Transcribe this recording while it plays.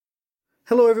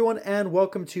Hello everyone and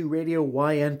welcome to Radio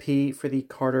YNP for the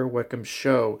Carter Wickham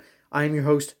Show. I am your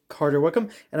host, Carter Wickham,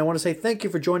 and I want to say thank you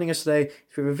for joining us today.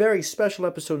 We have a very special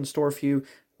episode in store for you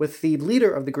with the leader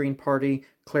of the Green Party,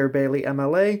 Clare Bailey,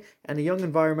 MLA, and a young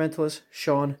environmentalist,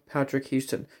 Sean Patrick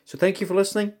Houston. So thank you for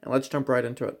listening, and let's jump right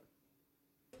into it.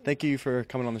 Thank you for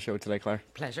coming on the show today, Clare.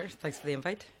 Pleasure. Thanks for the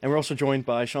invite. And we're also joined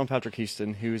by Sean Patrick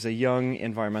Houston, who's a young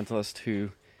environmentalist who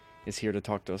is here to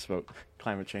talk to us about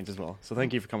climate change as well. So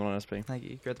thank you for coming on, SP. Thank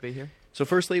you. Great to be here. So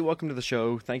firstly, welcome to the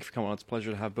show. Thank you for coming on. It's a pleasure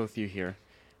to have both of you here.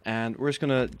 And we're just going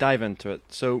to dive into it.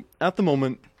 So at the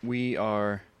moment, we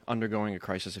are undergoing a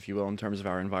crisis, if you will, in terms of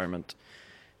our environment.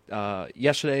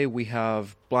 Yesterday, we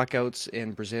have blackouts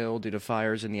in Brazil due to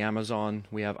fires in the Amazon.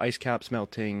 We have ice caps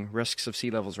melting, risks of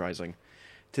sea levels rising.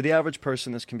 To the average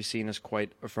person, this can be seen as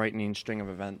quite a frightening string of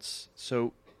events.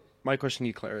 So my question to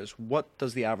you, Clare, is what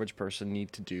does the average person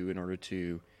need to do in order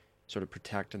to sort of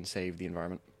protect and save the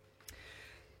environment?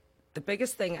 The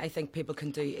biggest thing I think people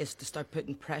can do is to start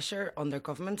putting pressure on their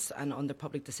governments and on their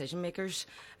public decision makers,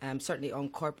 certainly on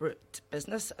corporate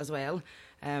business as well.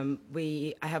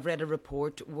 I have read a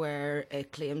report where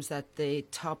it claims that the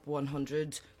top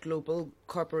 100 global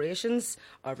corporations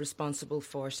are responsible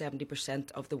for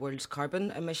 70% of the world's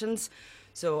carbon emissions.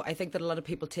 So I think that a lot of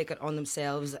people take it on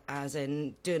themselves as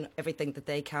in doing everything that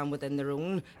they can within their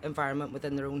own environment,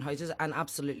 within their own houses, and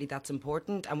absolutely that's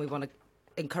important, and we want to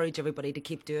encourage everybody to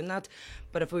keep doing that.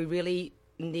 But if we really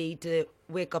need to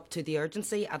wake up to the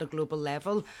urgency at a global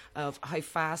level of how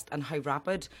fast and how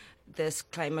rapid this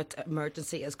climate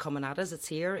emergency is coming at us, it's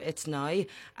here, it's now,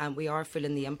 and we are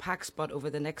feeling the impacts. But over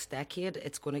the next decade,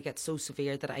 it's going to get so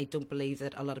severe that I don't believe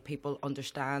that a lot of people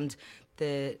understand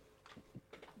the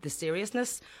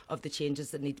seriousness of the changes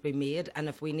that need to be made. And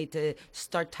if we need to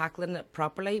start tackling it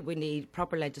properly, we need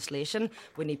proper legislation,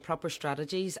 we need proper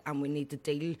strategies, and we need to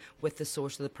deal with the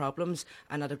source of the problems.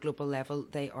 And at a global level,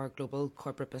 they are global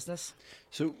corporate business.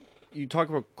 So you talk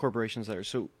about corporations there.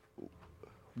 So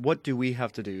what do we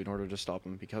have to do in order to stop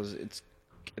them? Because it's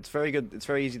very good. It's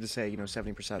very easy to say,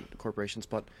 70% corporations,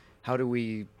 but how do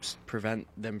we prevent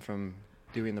them from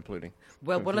doing the polluting?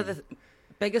 Well, one of the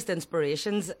biggest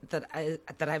inspirations that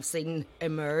I've seen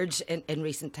emerge in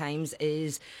recent times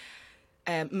is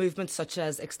movements such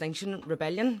as Extinction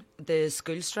Rebellion, the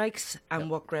school strikes,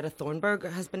 and what Greta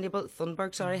Thunberg has been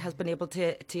able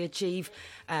to achieve.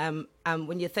 And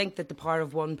when you think that the power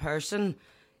of one person,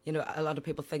 a lot of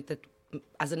people think that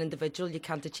as an individual you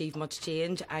can't achieve much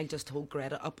change. I just hold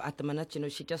Greta up at the minute.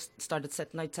 She just started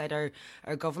sitting outside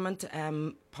our government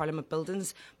parliament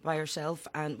buildings by herself,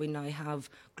 and we now have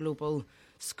global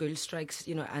school strikes,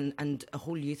 and a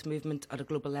whole youth movement at a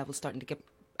global level starting to get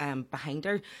behind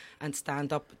her and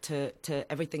stand up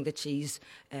to everything that she's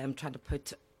trying to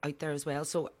put out there as well.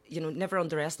 So, never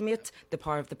underestimate the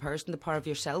power of the person, the power of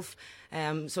yourself.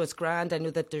 So it's grand. I know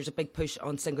that there's a big push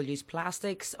on single-use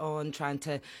plastics, on trying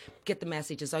to get the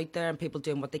messages out there and people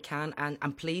doing what they can,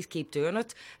 and please keep doing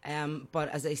it. But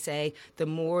as I say, the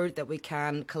more that we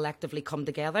can collectively come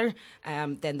together,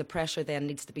 then the pressure then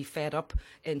needs to be fed up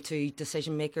into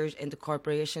decision makers, into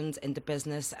corporations, into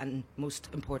business, and most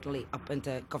importantly, up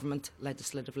into government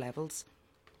legislative levels.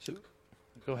 So,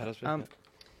 go ahead.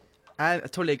 I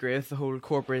totally agree with the whole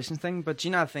corporation thing, but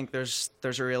I think there's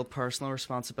a real personal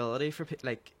responsibility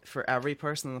for every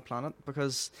person on the planet,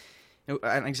 because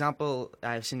an example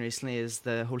I've seen recently is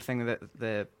the whole thing that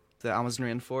the Amazon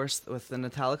rainforest with the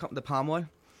Nutella, the palm oil.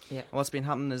 Yeah. And what's been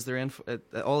happening is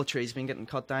all the trees have been getting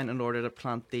cut down in order to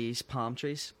plant these palm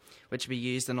trees, which will be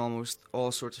used in almost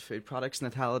all sorts of food products,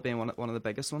 Nutella being one of the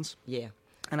biggest ones. Yeah.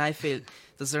 And I feel,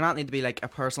 does there not need to be a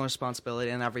personal responsibility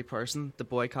in every person to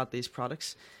boycott these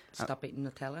products? Stop eating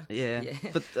Nutella. Yeah.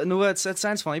 But no, it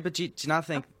sounds funny, but do you not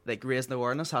think raising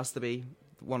awareness has to be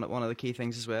one of the key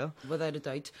things as well? Without a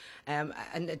doubt. And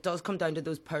it does come down to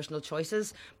those personal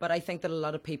choices, but I think that a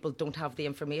lot of people don't have the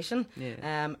information.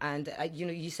 Yeah.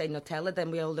 You say Nutella,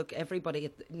 then we all look, everybody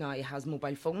now has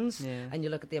mobile phones, and you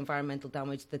look at the environmental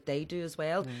damage that they do as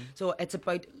well. So it's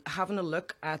about having a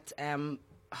look at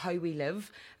how we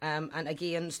live, and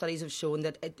again, studies have shown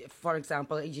that, for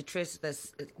example, you trace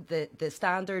the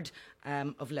standard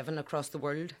of living across the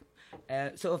world.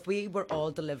 So if we were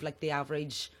all to live like the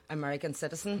average American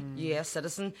citizen, US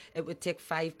citizen, it would take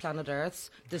 5 planet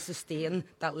Earths to sustain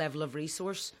that level of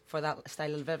resource for that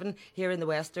style of living. Here in the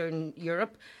Western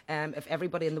Europe, if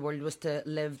everybody in the world was to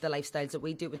live the lifestyles that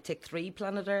we do, it would take 3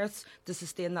 planet Earths to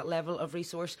sustain that level of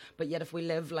resource. But yet if we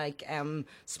live like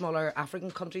smaller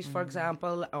African countries, for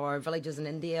example, or villages in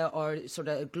India, or sort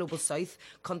of global south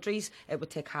countries, it would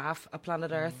take half a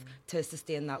planet Earth to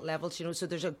sustain that level. So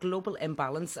there's a global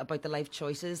imbalance about the life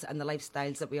choices and the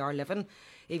lifestyles that we are living.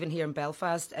 Even here in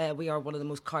Belfast, we are one of the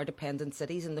most car-dependent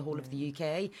cities in the whole of the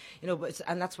UK.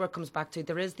 And that's where it comes back to.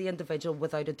 There is the individual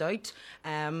without a doubt,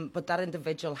 but that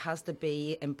individual has to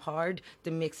be empowered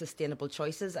to make sustainable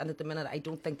choices. And at the minute, I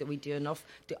don't think that we do enough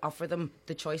to offer them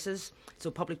the choices. So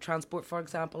public transport, for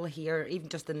example, here, even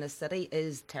just in this city,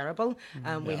 is terrible.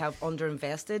 We have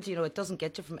underinvested. It doesn't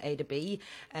get you from A to B.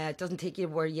 It doesn't take you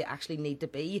where you actually need to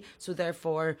be. So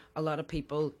therefore, a lot of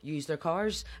people use their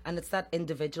cars, and it's that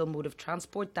individual mode of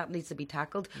transport that needs to be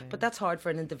tackled. But that's hard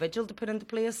for an individual to put into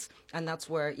place, and that's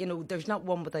where there's not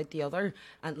one without the other,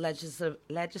 and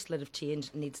legislative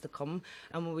change needs to come.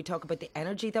 And when we talk about the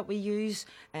energy that we use,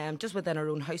 just within our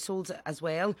own households as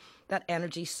well, that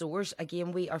energy source,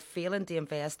 again, we are failing to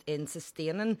invest in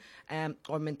sustaining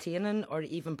or maintaining or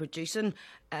even producing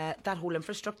that whole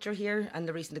infrastructure here. And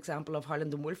the recent example of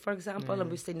Harland and Wolff, for example,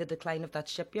 and we've seen the decline of that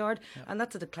shipyard, and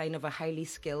that's a decline of a highly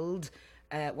skilled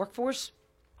workforce.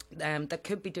 That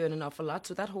could be doing an awful lot.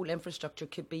 So that whole infrastructure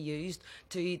could be used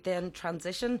to then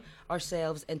transition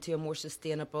ourselves into a more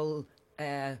sustainable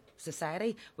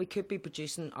society. We could be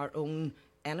producing our own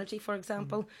energy, for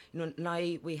example. Now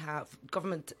we have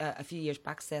government a few years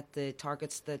back set the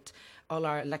targets that all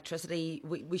our electricity,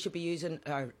 we should be using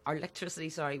our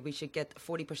electricity, we should get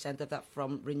 40% of that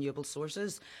from renewable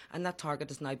sources, and that target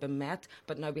has now been met.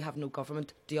 But now we have no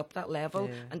government to up that level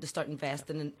and to start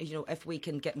investing in, if we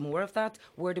can get more of that,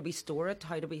 where do we store it,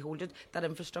 how do we hold it? That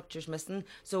infrastructure's missing.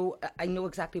 So I know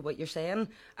exactly what you're saying,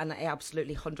 and I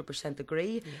absolutely 100%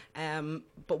 agree,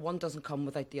 but one doesn't come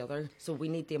without the other. So we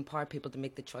need to empower people to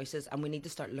make the choices, and we need to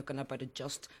start looking about a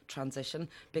just transition,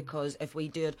 because if we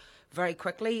do it very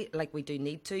quickly, like we do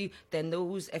need to, then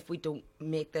if we don't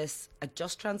make this a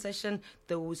just transition,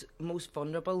 those most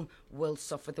vulnerable will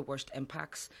suffer the worst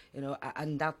impacts,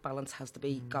 and that balance has to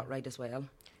be got right as well.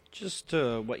 Just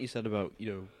what you said about,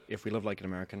 if we live like an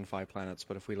American, 5 planets,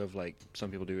 but if we live like some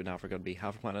people do in Africa, it'd be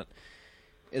half a planet.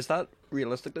 Is that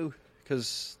realistic though?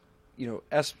 Because,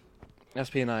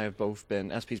 SP and I have both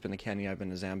been, SP's been to Kenya, I've been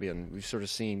to Zambia, and we've sort of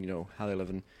seen, how they live,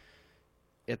 and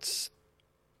it's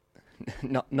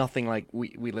nothing like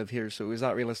we live here. So is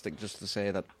that realistic just to say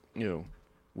that,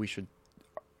 we should,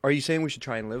 are you saying we should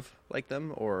try and live like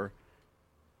them, or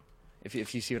if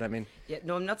you see what I mean? Yeah,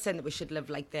 no, I'm not saying that we should live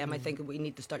like them. I think we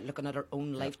need to start looking at our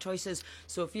own life choices.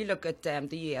 So if you look at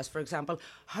the US, for example,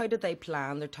 how do they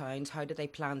plan their towns? How do they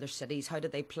plan their cities? How do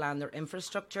they plan their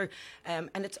infrastructure? And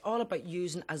it's all about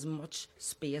using as much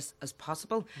space as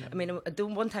possible. I mean, the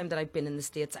one time that I've been in the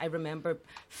States, I remember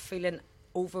feeling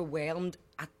overwhelmed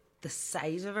at the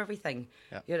size of everything,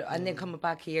 and then coming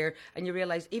back here and you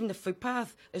realise even the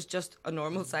footpath is just a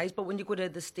normal size, but when you go to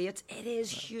the States, it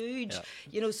is huge.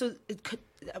 So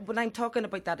when I'm talking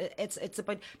about that, it's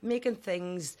about making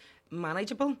things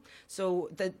manageable. So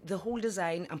the whole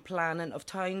design and planning of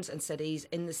towns and cities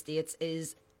in the States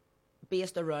is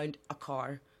based around a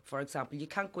car. For example, you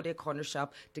can't go to a corner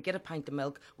shop to get a pint of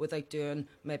milk without doing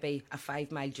maybe a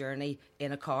 5-mile journey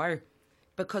in a car,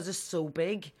 because it's so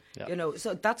big.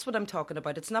 So that's what I'm talking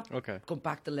about. It's not going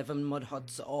back to living in mud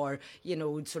huts or,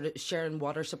 sort of sharing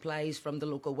water supplies from the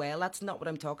local well. That's not what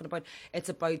I'm talking about. It's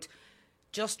about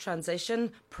just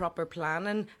transition, proper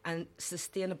planning, and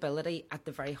sustainability at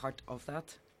the very heart of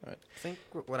that. Right. I think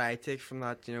what I take from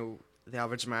that, the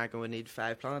average American would need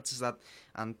 5 planets, is that,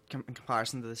 and in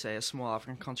comparison to, say, a small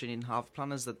African country needing half a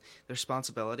planet, is that the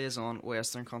responsibility is on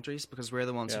Western countries, because we're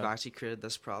the ones who've actually created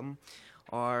this problem.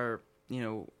 Or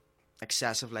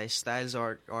excessive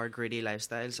lifestyles or greedy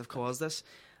lifestyles have caused this.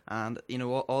 And,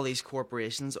 all these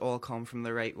corporations all come from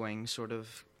the right-wing sort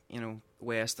of,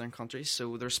 Western countries.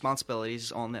 So the responsibilities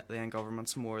is on the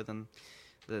governments more than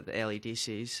the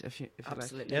LEDCs, if you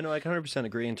Absolutely. like. Yeah, no, I 100%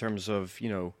 agree in terms of,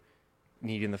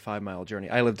 needing the 5-mile journey.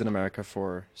 I lived in America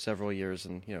for several years,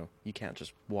 and, you can't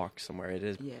just walk somewhere. It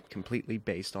is completely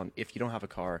based on, if you don't have a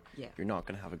car, you're not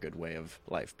going to have a good way of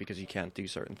life, because you can't do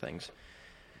certain things.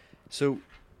 So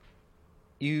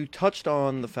you touched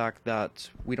on the fact that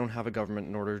we don't have a government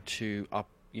in order to up,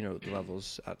 the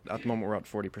levels. At the moment, we're at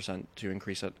 40% to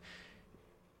increase it.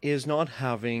 Is not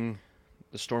having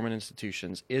the Stormont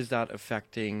institutions, is that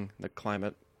affecting the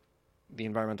climate, the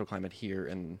environmental climate here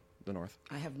in the north?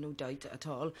 I have no doubt at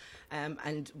all.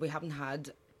 And we haven't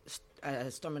had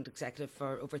Stormont executive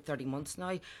for over 30 months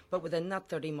now, but within that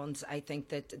 30 months I think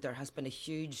that there has been a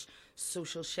huge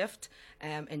social shift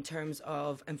in terms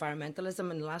of environmentalism.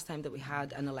 And the last time that we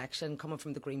had an election coming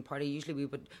from the Green Party, usually we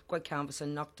would go out canvass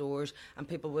and knock doors, and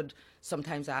people would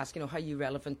sometimes ask, how are you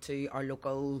relevant to our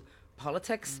local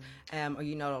politics? Are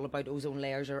you not all about ozone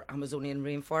layers or Amazonian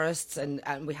rainforests?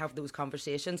 And we have those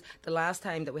conversations. The last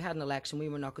time that we had an election, we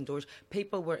were knocking doors.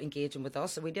 People were engaging with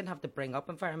us, so we didn't have to bring up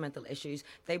environmental issues.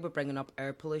 They were bringing up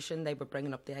air pollution. They were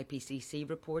bringing up the IPCC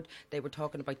report. They were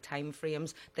talking about time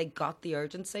frames. They got the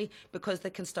urgency because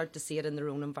they can start to see it in their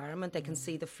own environment. They can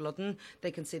see the flooding. They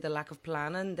can see the lack of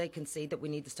planning. They can see that we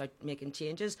need to start making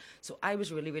changes. So I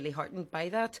was really, really heartened by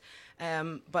that.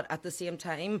 But at the same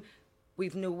time,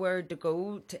 we've nowhere to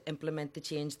go to implement the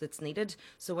change that's needed.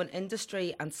 So when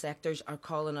industry and sectors are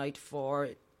calling out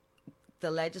for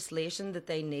the legislation that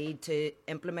they need to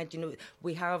implement,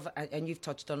 we have, and you've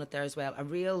touched on it there as well, a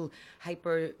real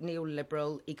hyper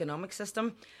neoliberal economic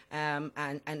system,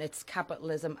 and it's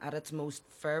capitalism at its most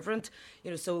fervent.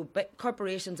 So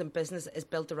corporations and business is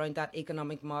built around that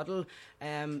economic model.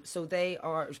 So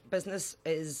business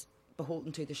is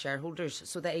beholden to the shareholders,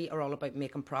 so they are all about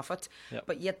making profit. Yep.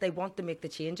 But yet they want to make the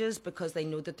changes because they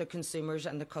know that their consumers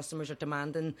and their customers are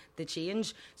demanding the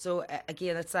change. So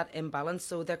again, it's that imbalance.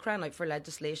 So they're crying out for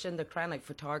legislation, they're crying out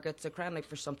for targets, they're crying out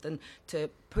for something to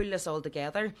pull this all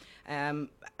together,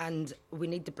 and we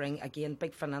need to bring, again,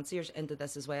 big financiers into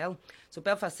this as well. So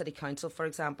Belfast City Council, for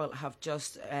example, have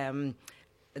just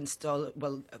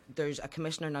there's a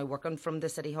commissioner now working from the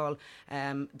City Hall,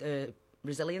 the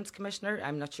Resilience Commissioner.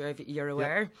 I'm not sure if you're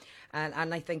aware. Yep.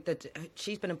 And I think that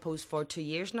she's been in post for 2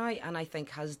 years now, and I think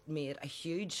has made a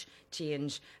huge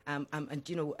change, and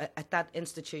at that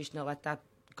institutional, at that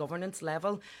governance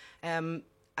level.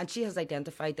 And she has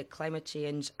identified that climate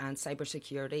change and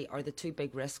cybersecurity are the two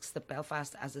big risks that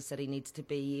Belfast as a city needs to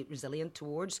be resilient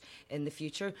towards in the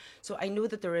future. So I know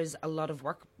that there is a lot of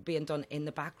work being done in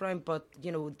the background, but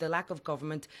the lack of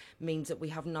government means that we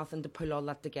have nothing to pull all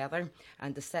that together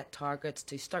and to set targets,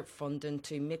 to start funding,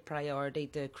 to make priority,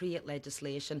 to create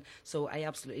legislation. So I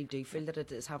absolutely do feel that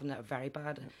it is having a very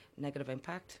bad negative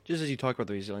impact. Just as you talk about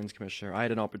the Resilience Commissioner, I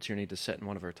had an opportunity to sit in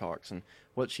one of her talks, and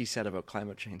what she said about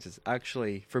climate change is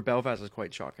actually, for Belfast, is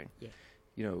quite shocking. Yeah.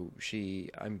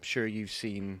 I'm sure you've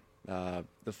seen the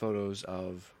photos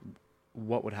of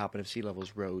what would happen if sea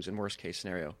levels rose in worst case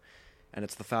scenario. And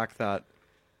it's the fact that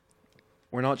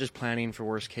we're not just planning for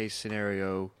worst case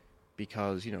scenario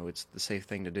because, it's the safe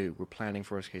thing to do. We're planning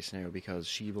for worst case scenario because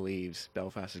she believes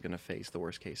Belfast is going to face the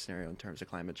worst case scenario in terms of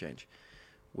climate change,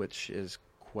 which is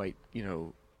quite,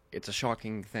 it's a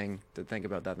shocking thing to think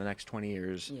about that in the next 20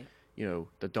 years,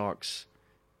 the docks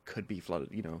could be flooded,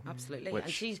 Absolutely.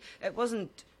 And it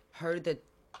wasn't her that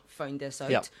found this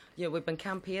out. Yeah. We've been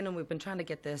campaigning, we've been trying to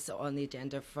get this on the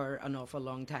agenda for an awful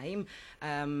long time,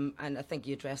 and I think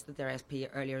you addressed it there, SP,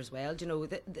 earlier as well.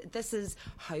 This is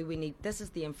how this is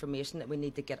the information that we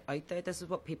need to get out there. This is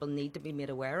what people need to be made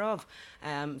aware of.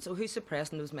 So who's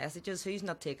suppressing those messages? Who's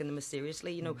not taking them as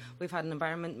seriously? We've had an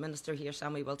environment minister here,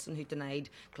 Sammy Wilson, who denied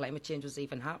climate change was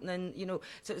even happening.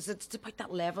 So it's about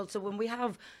that level. So when we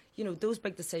have those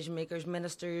big decision makers,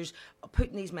 ministers,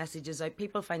 putting these messages out,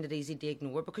 people find it easy to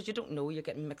ignore because you don't know, you're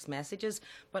getting mixed messages.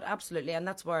 But absolutely, and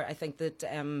that's where I think that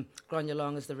Grania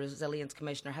Long, as the Resilience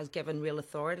Commissioner, has given real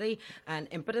authority and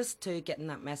impetus to getting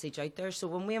that message out there. So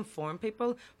when we inform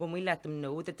people, when we let them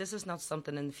know that this is not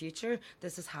something in the future,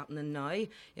 this is happening now,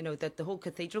 that the whole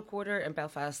Cathedral Quarter in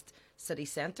Belfast city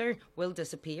centre will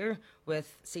disappear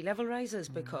with sea level rises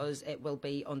because it will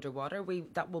be underwater.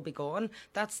 That will be gone.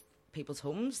 That's people's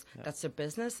homes, that's their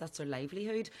business, that's their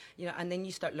livelihood, and then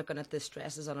you start looking at the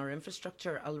stresses on our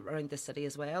infrastructure around the city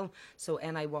as well. So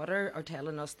NI Water are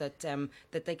telling us that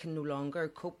they can no longer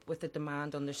cope with the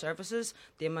demand on their services.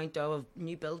 The amount of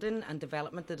new building and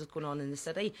development that is going on in the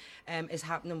city is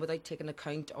happening without taking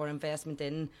account or investment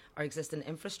in our existing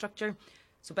infrastructure.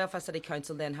 So Belfast City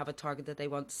Council then have a target that they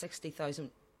want 60,000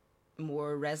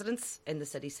 more residents in the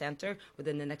city centre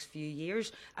within the next few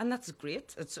years, and that's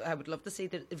great. I would love to see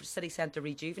the city centre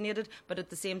rejuvenated, but at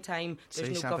the same time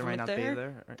there's no government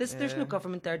there. There's no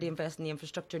government there to invest in the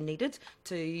infrastructure needed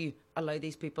to allow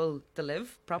these people to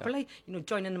live properly.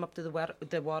 Joining them up to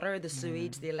the water, the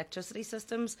sewage, the electricity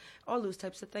systems, all those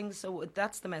types of things. So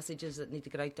that's the messages that need to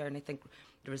get out there, and I think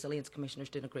the Resilience Commissioner's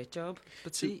doing a great job.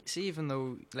 But see, even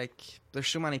though there's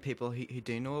so many people who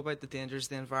do know about the dangers of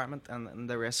the environment and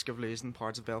the risk of losing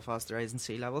parts of Belfast, the rising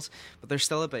sea levels, but there's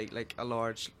still a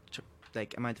large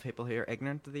amount of people who are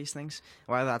ignorant of these things,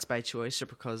 whether that's by choice or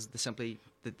because they simply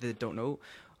they don't know.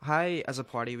 How, as a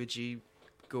party, would you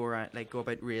go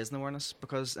about raising awareness,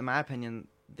 because in my opinion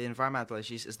the environmental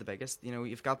issues is the biggest. You know,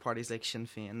 you've got parties like Sinn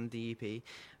Féin and DUP,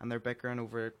 and they're bickering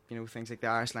over, you know, things like the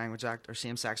Irish Language Act or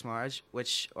same-sex marriage,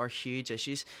 which are huge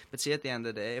issues. But see, at the end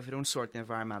of the day, if we don't sort the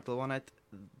environmental one out,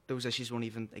 those issues won't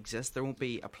even exist. There won't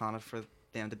be a planet for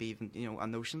them to be even, you know, a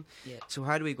notion. Yeah. So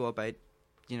how do we go about,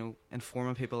 you know,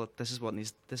 informing people that this is what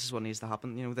needs to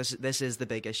happen? You know, this is the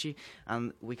big issue,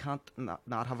 and we can't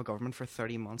not have a government for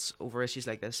 30 months over issues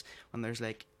like this when there's,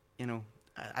 like, you know,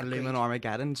 a looming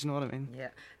Armageddon. Do you know what I mean? Yeah,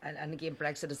 and again,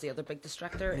 Brexit is the other big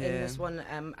distractor in this one.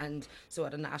 And so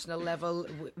at a national level,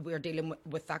 we're dealing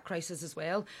with that crisis as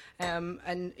well.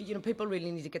 And you know, people really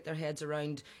need to get their heads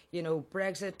around, you know,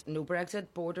 Brexit, no Brexit,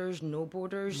 borders, no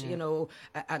borders. You know,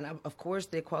 and of course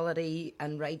the equality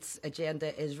and rights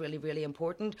agenda is really, really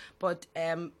important. But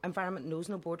environment knows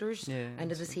no borders,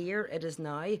 and it is here, it is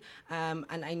now.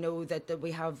 And I know that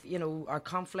we have, you know, our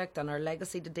conflict and our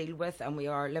legacy to deal with, and we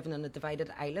are living in a divided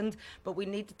island, but we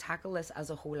need to tackle this as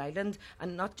a whole island,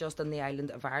 and not just on the island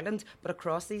of Ireland, but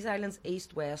across these islands,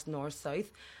 east, west, north,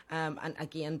 south. And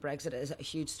again, Brexit is a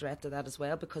huge threat to that as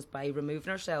well, because by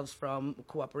removing ourselves from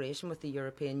cooperation with the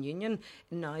European Union,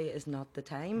 now is not the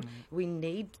time. We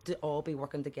need to all be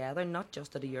working together, not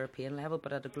just at a European level,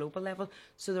 but at a global level.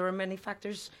 So there are many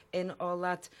factors in all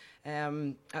that,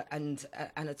 and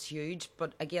it's huge.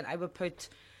 But again, I would put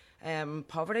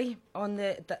poverty on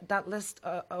that list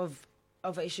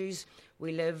of issues.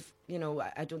 We live, you know,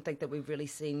 I don't think that we've really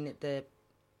seen the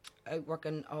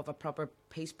outworking of a proper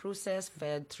peace process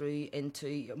fed through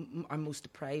into our most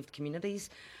deprived communities.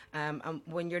 And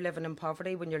when you're living in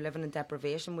poverty, when you're living in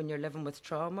deprivation, when you're living with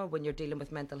trauma, when you're dealing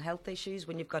with mental health issues,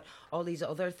 when you've got all these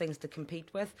other things to compete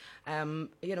with,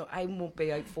 you know, I won't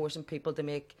be out forcing people to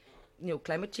make, you know,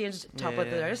 climate change top of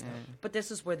the list. But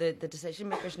this is where the decision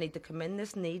makers need to come in.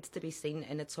 This needs to be seen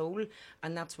in its whole,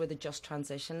 and that's where the just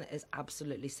transition is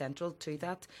absolutely central to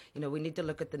that. You know, we need to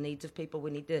look at the needs of people. We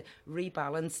need to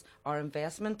rebalance our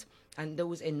investment, and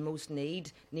those in most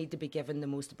need to be given the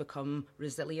most to become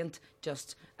resilient,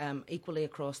 just equally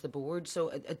across the board.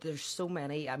 So there's so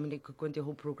many. I mean, I could go into a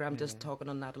whole programme just talking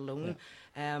on that alone.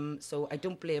 So I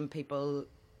don't blame people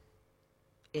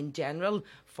in general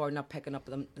for not picking up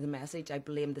the message. I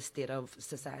blame the state of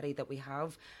society that we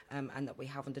have, and that we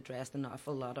haven't addressed an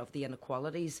awful lot of the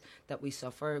inequalities that we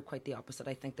suffer. Quite the opposite.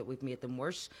 I think that we've made them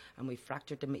worse, and we've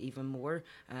fractured them even more,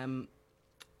 and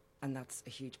that's a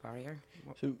huge barrier.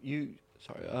 So you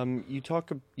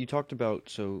talked about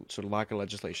sort of lack of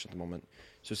legislation at the moment.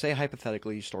 So say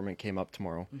hypothetically Stormont came up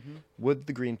tomorrow, would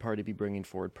the Green Party be bringing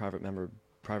forward private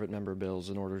member bills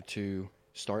in order to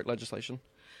start legislation?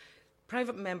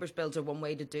 Private members' bills are one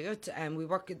way to do it. We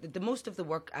work. The most of the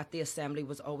work at the Assembly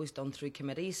was always done through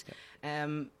committees.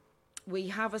 We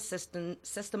have a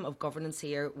system of governance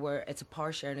here where it's a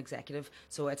power sharing executive.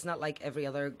 So it's not like every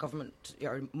other government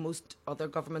or most other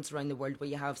governments around the world where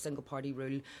you have single party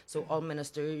rule. So all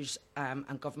ministers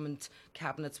and government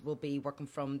cabinets will be working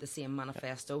from the same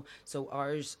manifesto. So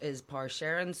ours is power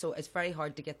sharing. So it's very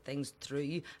hard to get things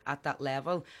through at that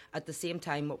level. At the same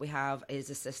time, what we have is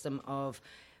a system of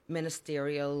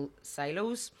ministerial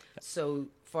silos. So,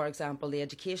 for example, the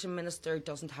Education Minister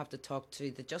doesn't have to talk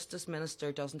to the Justice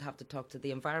Minister, doesn't have to talk to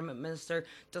the Environment Minister,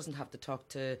 doesn't have to talk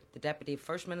to the Deputy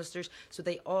First Ministers. So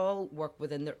they all work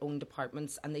within their own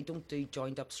departments, and they don't do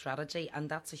joined up strategy, and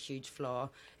that's a huge flaw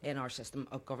in our system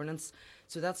of governance.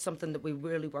 So that's something that we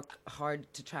really work hard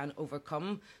to try and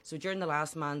overcome. So during the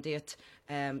last mandate,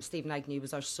 Stephen Agnew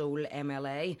was our sole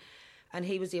MLA, and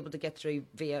he was able to get through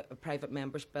via a private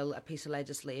members' bill a piece of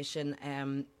legislation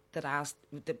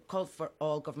that called for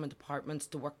all government departments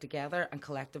to work together and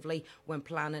collectively when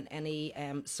planning any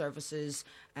services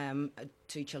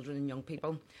to children and young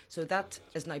people. So that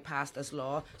is now passed as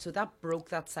law. So that broke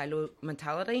that silo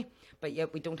mentality, but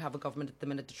yet we don't have a government at the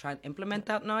minute to try and implement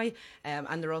that now.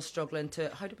 And they're all struggling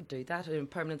to, how do we do that?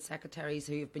 Permanent secretaries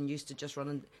who have been used to just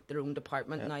running their own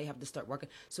department now have to start working.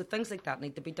 So things like that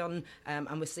need to be done,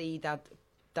 and we see that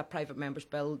private members'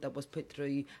 bill that was put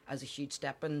through as a huge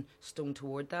stepping stone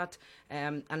toward that.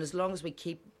 And as long as we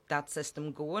keep that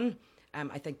system going,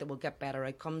 I think that we'll get better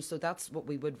outcomes. So that's what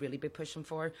we would really be pushing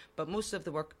for. But most of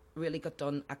the work really got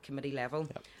done at committee level.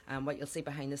 What you'll see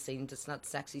behind the scenes, it's not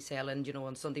sexy selling, you know,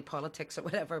 on Sunday politics or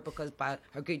whatever, because our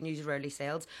good news rarely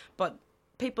sells. But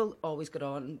people always got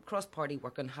on. Cross-party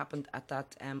working happened at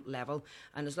that level.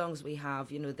 And as long as we have,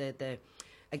 you know,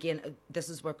 again, this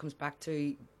is where it comes back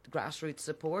to grassroots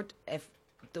support. If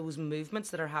those movements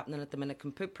that are happening at the minute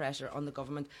can put pressure on the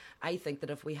government, I think that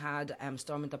if we had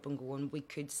Stormont up and going, we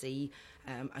could see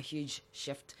a huge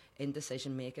shift in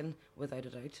decision making, without a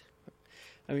doubt.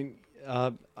 I mean,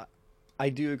 I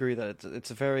do agree that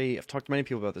it's a very, I've talked to many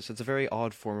people about this, it's a very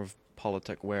odd form of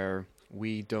politic where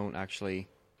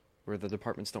where the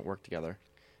departments don't work together.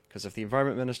 Because if the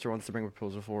Environment Minister wants to bring a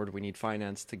proposal forward, we need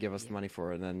finance to give us the money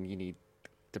for it, and then you need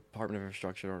Department of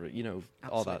Infrastructure or,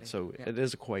 all that. So it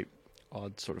is a quite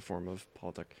odd sort of form of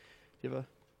politic. Do you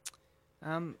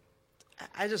have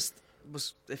I just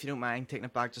was, if you don't mind, taking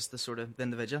it back just the sort of the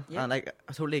individual. Yeah. And I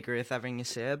totally agree with everything you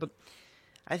said, but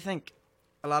I think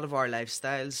a lot of our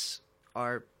lifestyles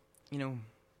are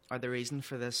the reason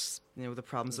for this, the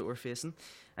problems that we're facing.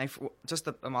 And just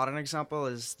a modern example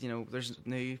is, there's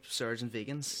new surge in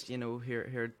vegans,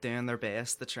 who are doing their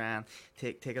best to try and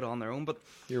take it on their own. But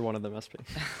You're one of them, must be.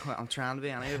 well, I'm trying to be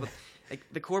anyway, but like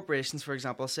the corporations, for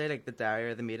example, say like the dairy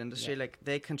or the meat industry, like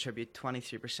they contribute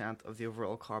 23% of the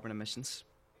overall carbon emissions.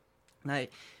 Now,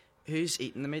 who's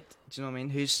eating the meat? Do you know what I mean?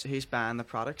 Who's buying the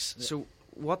products? Yeah. So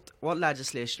what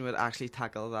legislation would actually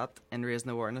tackle that and raising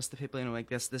awareness to people? Like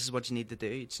this is what you need to do.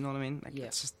 Do you know what I mean? Like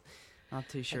it's just not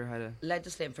too sure how to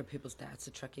legislating for people's diet's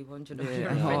a tricky one.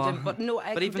 Yeah. But no,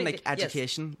 but even like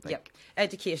education. Yes.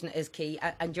 Education is key,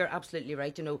 and you're absolutely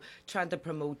right. Trying to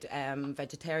promote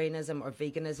vegetarianism or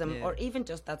veganism, or even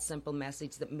just that simple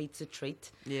message that meat's a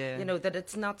treat. Yeah. That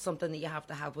it's not something that you have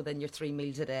to have within your 3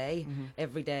 meals a day,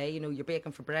 every day. You're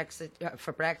baking for breakfast.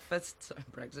 Sorry,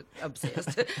 Brexit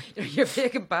obsessed. You're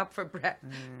baking pap for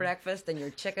breakfast, and your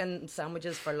chicken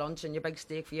sandwiches for lunch, and your big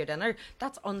steak for your dinner.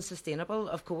 That's unsustainable,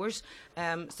 of course.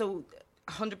 So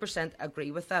 100%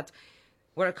 agree with that.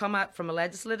 Where I come at from a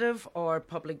legislative or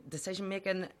public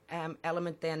decision-making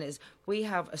element then is we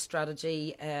have a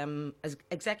strategy as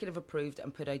executive approved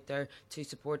and put out there to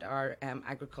support our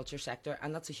agriculture sector,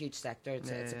 and that's a huge sector.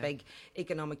 It's a big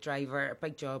economic driver,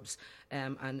 big jobs,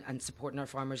 and supporting our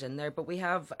farmers in there. But we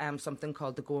have something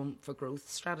called the Going for Growth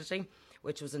strategy,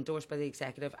 which was endorsed by the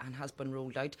executive and has been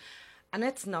rolled out. And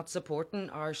it's not supporting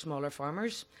our smaller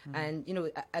farmers and,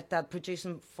 at that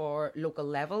producing for local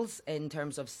levels in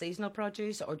terms of seasonal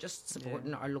produce or just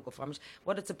supporting our local farmers.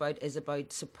 What it's about is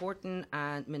about supporting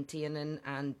and maintaining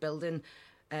and building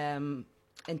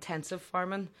intensive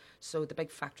farming, so the big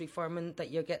factory farming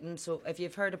that you're getting. So if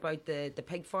you've heard about the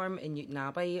pig farm in Newton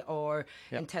Abbey or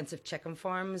intensive chicken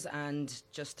farms, and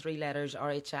just 3 letters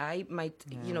RHI might,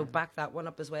 back that one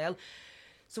up as well.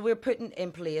 So we're putting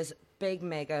in place big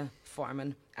mega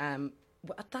farming.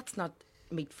 That's not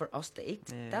meat for us to eat.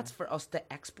 Yeah. That's for us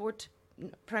to export,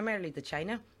 primarily to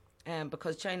China,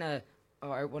 because China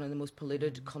are one of the most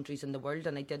polluted countries in the world,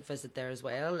 and I did visit there as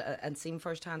well and seen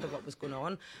firsthand of what was going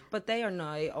on. But they are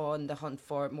now on the hunt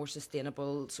for more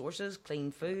sustainable sources,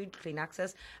 clean food, clean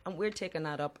access, and we're taking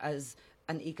that up as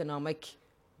an economic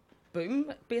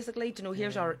boom, basically.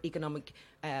 Here's our economic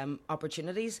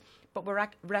opportunities, but we're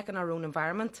wrecking our own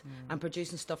environment and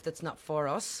producing stuff that's not for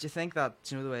us. Do you think that,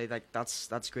 the way, like,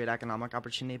 that's great economic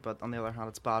opportunity, but on the other hand,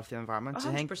 it's bad for the environment?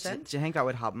 100%. Do you think that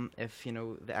would happen if,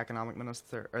 the economic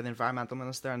minister or the environmental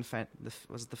minister and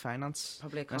was it the finance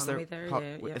public economy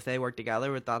minister, if they work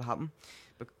together, would that happen?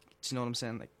 But, do you know what I'm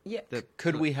saying? Like,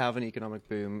 could we have an economic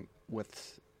boom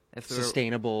with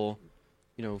sustainable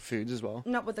foods as well?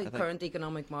 Not with the current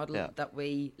economic model that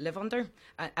we live under,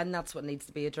 and that's what needs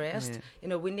to be addressed.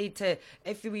 We need to,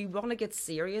 if we want to get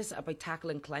serious about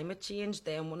tackling climate change,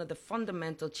 then one of the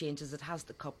fundamental changes that has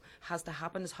to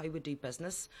happen is how we do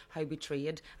business, how we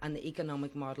trade, and the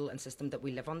economic model and system that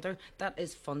we live under. That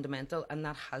is fundamental, and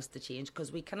that has to change,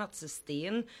 because we cannot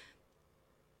sustain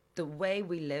the way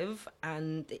we live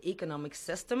and the economic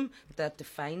system that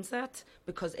defines that,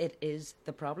 because it is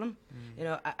the problem.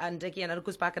 And again, it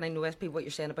goes back, and I know, SP, what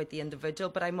you're saying about the individual,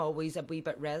 but I'm always a wee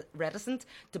bit reticent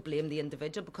to blame the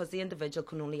individual, because the individual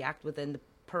can only act within the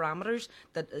parameters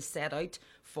that is set out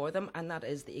for them, and that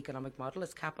is the economic model.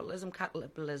 It's capitalism.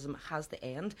 Capitalism has to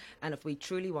end, and if we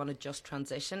truly want to just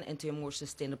transition into a more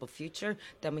sustainable future,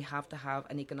 then we have to have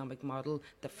an economic model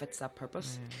that fits that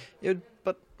purpose.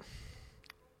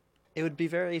 It would be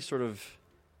very sort of...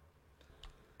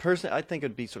 Personally, I think it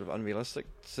would be sort of unrealistic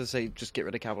to say just get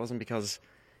rid of capitalism, because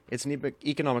it's an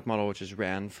economic model which has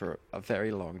ran for a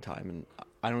very long time, and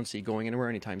I don't see going anywhere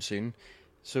anytime soon.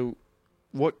 So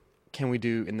what can we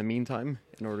do in the meantime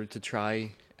in order to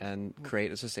try and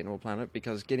create a sustainable planet?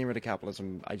 Because getting rid of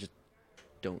capitalism, I just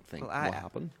don't think will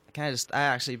happen. I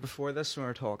actually, before this, when we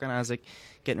were talking, I was like,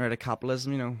 getting rid of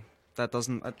capitalism, that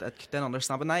doesn't, I didn't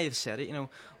understand, but now you've said it,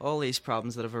 all these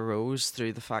problems that have arose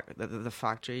through the fact that the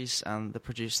factories and the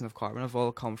producing of carbon have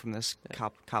all come from this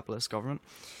capitalist government.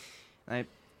 What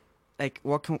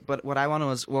I want to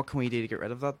know is, what can we do to get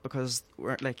rid of that? Because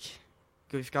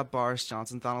we've got Boris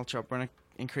Johnson, Donald Trump, we're in an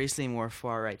increasingly more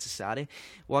far right society.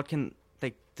 What can,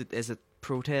 is it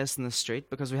protest in the street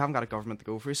because we haven't got a government to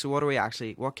go through. So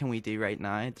what can we do right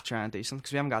now to try and do something?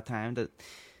 Because we haven't got time to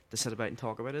sit about and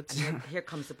talk about it. And here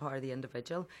comes the power of the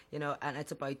individual, and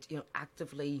it's about,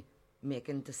 actively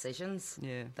making decisions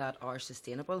that are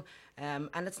sustainable.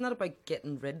 And it's not about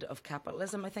getting rid of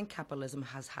capitalism. I think capitalism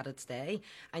has had its day,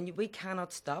 and we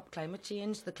cannot stop climate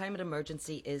change. The climate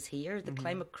emergency is here. The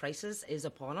climate crisis is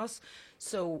upon us.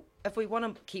 So if we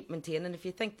want to keep maintaining, if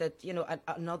you think that,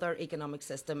 another economic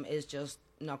system is just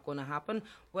not going to happen,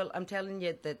 well, I'm telling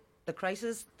you that the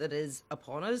crisis that is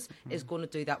upon us is going to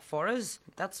do that for us.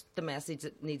 That's the message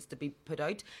that needs to be put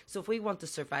out. So if we want to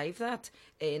survive that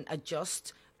in a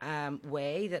just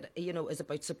way that is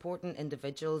about supporting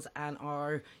individuals and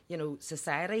our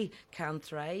society can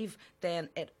thrive, then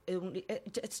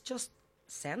it's just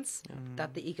sense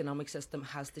that the economic system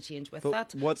has to change with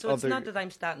that. So it's not that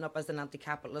I'm starting up as an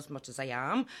anti-capitalist, much as I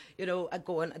am,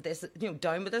 going this,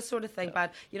 down with this sort of thing.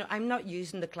 But I'm not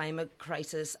using the climate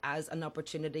crisis as an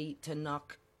opportunity to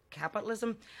knock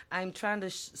capitalism. I'm trying to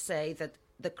say that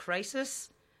the crisis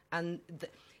and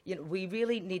we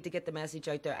really need to get the message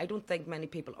out there. I don't think many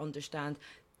people understand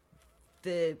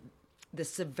the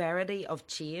severity of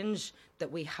change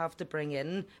that we have to bring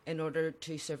in order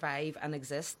to survive and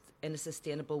exist in a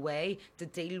sustainable way to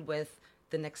deal with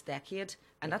the next decade.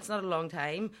 And that's not a long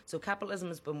time. So capitalism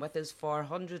has been with us for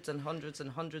hundreds and hundreds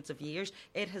and hundreds of years.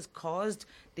 It has caused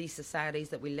these societies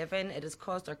that we live in. It has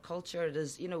caused our culture. It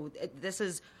is, this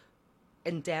is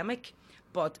endemic.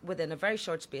 But within a very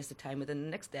short space of time, within the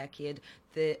next decade,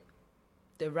 dealing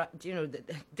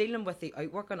with the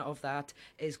outworking of that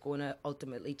is going to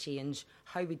ultimately change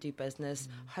how we do business,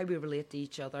 how we relate to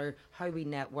each other, how we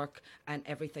network, and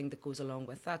everything that goes along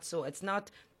with that. So it's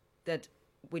not that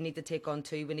we need to take on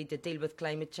two. We need to deal with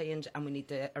climate change and we need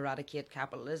to eradicate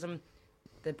capitalism.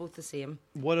 They're both the same.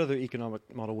 What other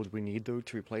economic model would we need, though,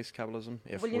 to replace capitalism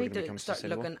if you need to start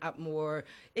looking at more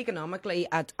economically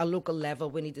at a local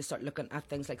level. We need to start looking at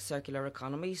things like circular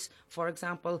economies, for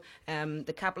example.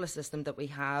 The capitalist system that we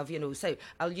have, so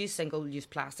I'll use single-use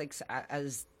plastics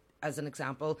as an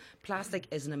example. Plastic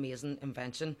is an amazing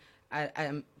invention.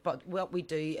 But what we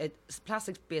do,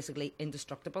 plastic's basically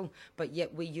indestructible, but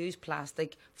yet we use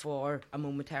plastic for a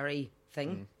momentary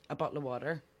thing, a bottle of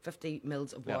water. 50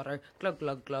 mils of water, glug,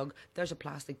 glug, glug. There's a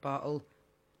plastic bottle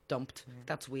dumped.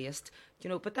 That's waste.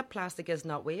 But that plastic is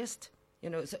not waste.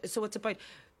 So it's about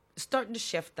starting to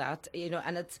shift that,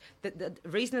 and it's the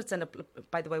reason it's in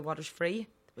by the way, water's free.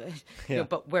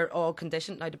 But we're all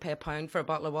conditioned now to pay £1 for a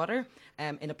bottle of water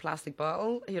in a plastic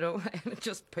bottle,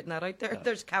 just putting that out there.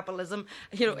 There's capitalism,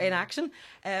 in action.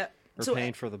 We're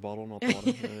paying for the bottle, not the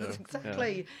water.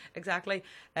 Exactly.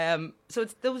 So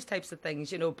it's those types of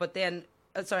things, but then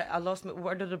sorry, I lost my.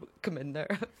 Where did it come in there?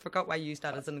 I forgot why I used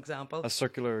that as an example. A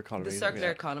circular economy. The circular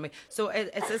economy. So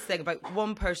it's this thing about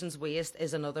one person's waste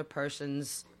is another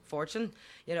person's fortune,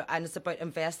 and it's about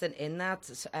investing in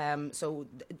that.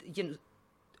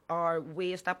 Our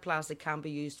waste, that plastic can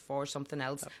be used for something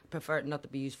else. Prefer it not to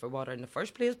be used for water in the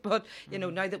first place, but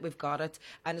now that we've got it,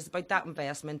 and it's about that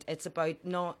investment. It's about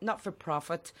not for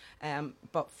profit,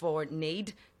 but for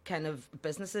need kind of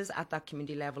businesses at that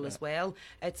community level as well.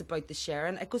 It's about the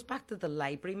sharing. It goes back to the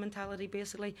library mentality,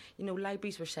 basically.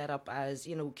 Libraries were set up as,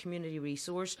 community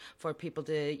resource for people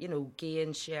to,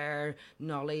 gain, share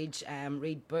knowledge,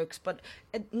 read books, but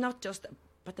it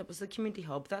was the community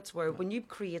hub. That's where when you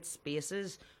create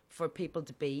spaces for people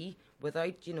to be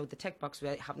without, the tick box,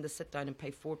 without having to sit down and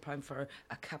pay £4 for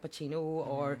a cappuccino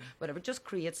or whatever, just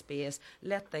create space,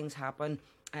 let things happen.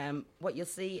 What you'll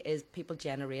see is people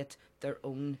generate their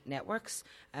own networks,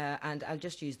 and I'll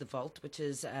just use the Vault, which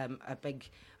is a big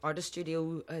artist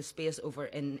studio space over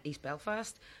in East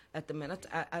Belfast at the minute,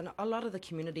 and a lot of the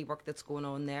community work that's going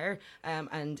on there,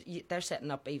 and they're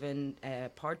setting up even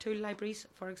power tool libraries,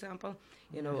 for example.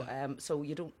 So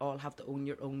you don't all have to own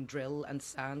your own drill and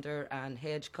sander and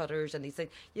hedge cutters and these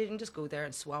things. You can just go there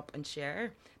and swap and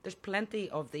share. There's plenty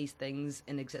of these things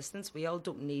in existence. We all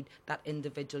don't need that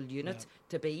individual unit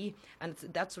to be, and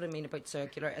that's what I mean about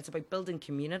circular. It's about building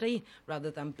community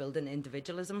rather than building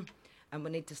individualism. And we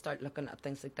need to start looking at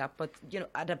things like that. But,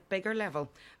 at a bigger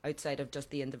level, outside of just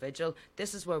the individual,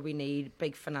 this is where we need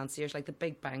big financiers like the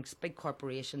big banks, big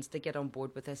corporations to get on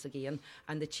board with this again.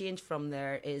 And the change from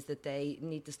there is that they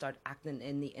need to start acting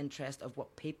in the interest of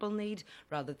what people need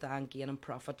rather than gaining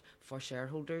profit for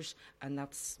shareholders. And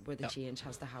that's where the change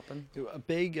has to happen. A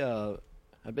big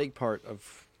part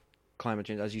of climate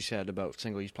change, as you said, about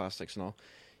single-use plastics and all,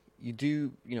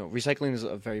 recycling is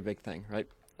a very big thing, right?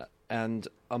 And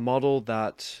a model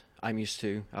that I'm used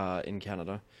to in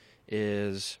Canada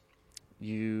is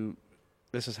you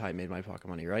this is how I made my pocket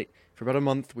money, right? For about a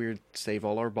month, we would save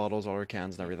all our bottles, all our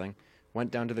cans and everything.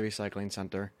 Went down to the recycling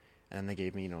center, and they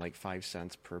gave me, like 5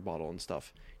 cents per bottle and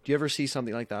stuff. Do you ever see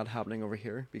something like that happening over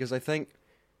here? Because I think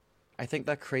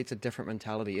that creates a different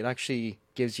mentality. It actually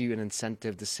gives you an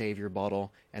incentive to save your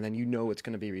bottle, and then it's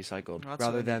going to be recycled,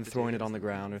 rather than throwing it on the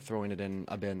ground or throwing it in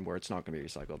a bin where it's not going to be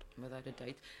recycled. Without a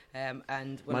doubt.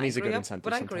 And Money's a good incentive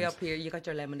when I grew sometimes. up here, you got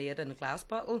your lemonade in a glass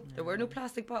bottle. There were no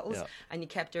plastic bottles, and you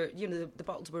kept your, the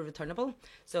bottles were returnable.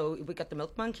 So we got the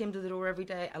milkman came to the door every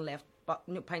day and left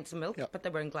pints of milk, but they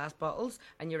were in glass bottles,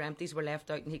 and your empties were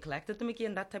left out, and he collected them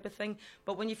again, that type of thing.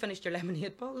 But when you finished your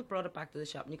lemonade bottle, brought it back to the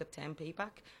shop, and you got 10p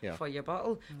back for your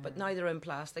bottle. But now they're in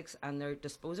plastics and they're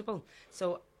disposable.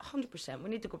 So 100%, we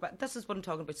need to go back. This is what I'm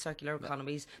talking about: circular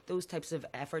economies, those types of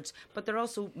efforts. But they're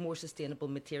also more sustainable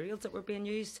materials that were being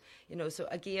used. So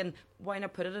again, why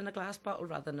not put it in a glass bottle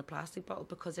rather than a plastic bottle?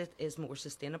 Because it is more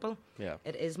sustainable. Yeah,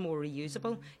 it is more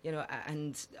reusable.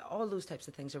 And all those types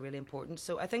of things are really important.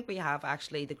 So I think we have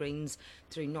actually the Greens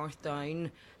through North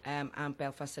Down and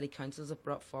Belfast City Councils have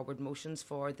brought forward motions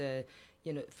for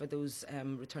for those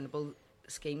returnable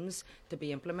schemes to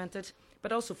be implemented,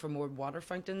 but also for more water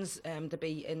fountains to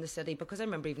be in the city. Because I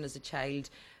remember even as a child,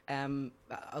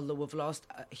 although we've lost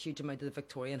a huge amount of the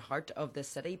Victorian heart of the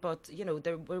city, but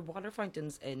there were water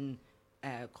fountains in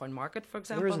Corn Market, for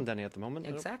example. There isn't any at the moment.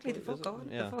 Exactly, they've all gone.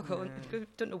 They've all gone.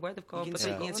 Don't know where they've gone. You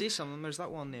can see some of them. There's that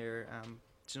one near.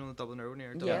 Do you know the Dublin Road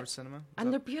near Dublin Road Cinema?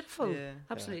 And they're beautiful,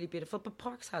 absolutely beautiful. But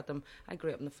Parks had them. I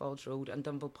grew up in the Falls Road and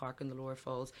Dunville Park in the Lower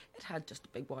Falls. It had just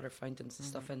big water fountains and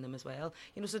stuff in them as well.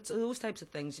 So it's those types of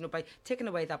things. By taking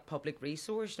away that public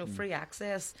resource, free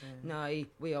access. Now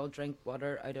we all drink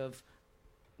water out of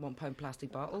 £1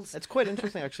 plastic bottles. It's quite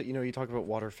interesting, actually. You talk about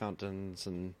water fountains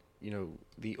and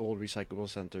the old recyclable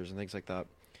centres and things like that.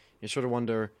 You sort of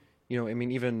wonder.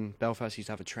 Even Belfast used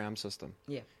to have a tram system.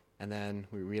 Yeah. And then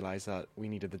we realised that we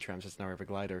needed the tram system in our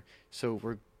Everglider. So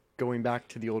we're going back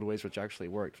to the old ways, which actually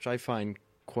worked, which I find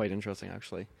quite interesting,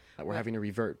 actually, that we're having to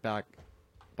revert back.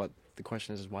 But the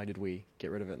question is why did we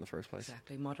get rid of it in the first place?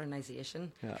 Exactly. Modernisation.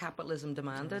 Yeah. Capitalism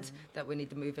demanded that we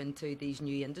need to move into these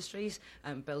new industries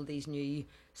and build these new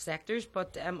sectors.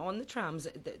 But on the trams,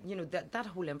 that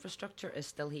whole infrastructure is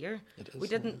still here. We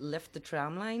didn't lift the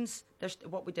tram lines.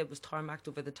 What we did was tarmacked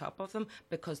over the top of them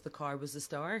because the car was the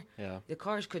star. Yeah. The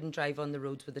cars couldn't drive on the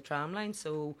roads with the tram line,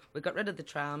 so we got rid of the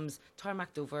trams,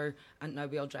 tarmacked over, and now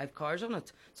we all drive cars on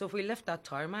it. So if we lift that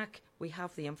tarmac, we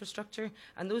have the infrastructure,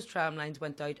 and those tram lines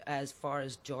went out as far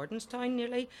as Jordanstown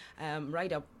nearly,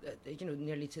 right up,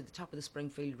 nearly to the top of the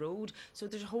Springfield Road. So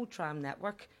there's a whole tram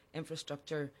network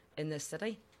infrastructure in this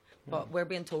city. But we're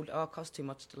being told, it costs too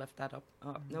much to lift that up.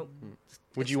 No.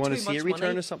 Would you want to see a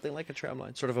return of something like a tram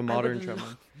line? Sort of a modern tram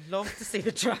line? Love to see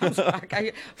the trams back.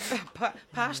 I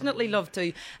passionately love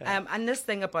to. And this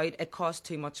thing about it costs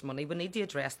too much money, we need to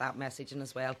address that messaging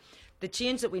as well. The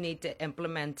change that we need to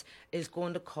implement is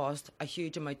going to cost a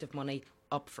huge amount of money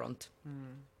up front.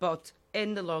 But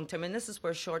in the long term, and this is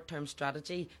where short-term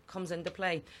strategy comes into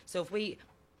play. So if we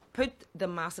put the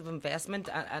massive investment,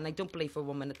 and I don't believe for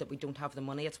 1 minute that we don't have the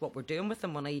money, it's what we're doing with the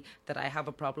money that I have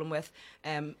a problem with.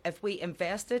 If we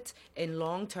invest it in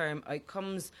long-term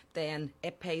outcomes, then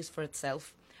it pays for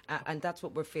itself. And that's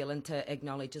what we're failing to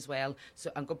acknowledge as well. So,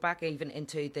 and go back even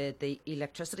into the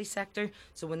electricity sector.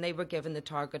 So when they were given the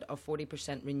target of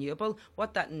 40% renewable,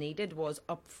 what that needed was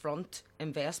upfront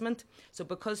investment. So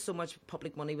because so much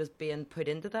public money was being put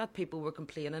into that, people were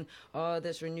complaining,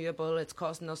 this renewable, it's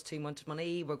costing us too much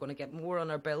money, we're going to get more on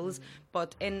our bills.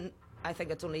 But in, I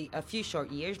think it's only a few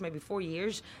short years, maybe 4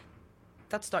 years,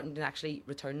 that's starting to actually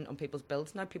return on people's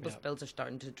bills now. People's bills are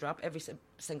starting to drop. Every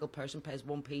single person pays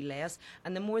 1p less.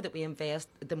 And the more that we invest,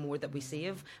 the more that we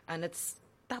save. And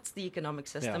that's the economic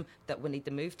system that we need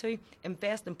to move to.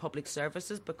 Invest in public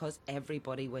services because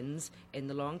everybody wins in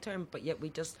the long term. But yet we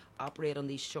just operate on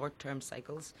these short-term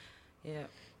cycles. Yeah.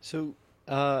 So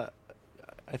I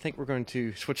think we're going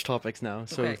to switch topics now.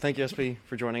 So thank you, SP,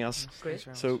 for joining us. Great.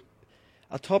 So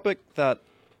a topic that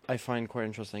I find quite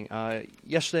interesting.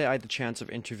 Yesterday I had the chance of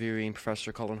interviewing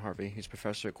Professor Colin Harvey, who's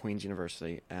professor at Queen's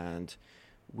University, and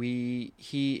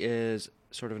he is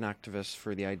sort of an activist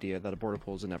for the idea that a border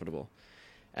poll is inevitable.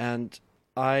 And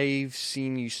I've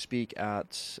seen you speak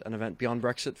at an event, Beyond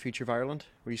Brexit, Future of Ireland,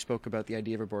 where you spoke about the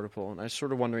idea of a border poll, and I was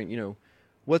sort of wondering,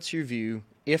 what's your view,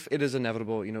 if it is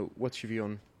inevitable, what's your view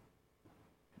on...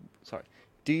 Sorry.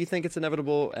 Do you think it's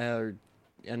inevitable,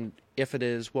 and if it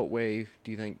is, what way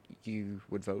do you think you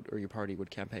would vote or your party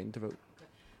would campaign to vote?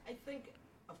 I think,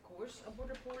 of course, a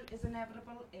border poll is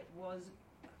inevitable. It was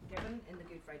given in the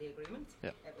Good Friday Agreement.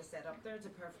 Yep. It was set up there. It's a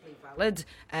perfectly valid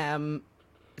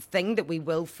thing that we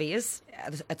will face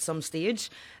at some stage.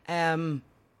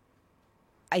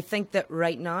 I think that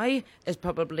right now is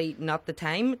probably not the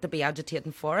time to be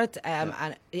agitating for it. And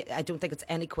I don't think it's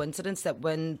any coincidence that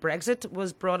when Brexit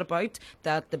was brought about,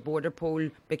 that the border poll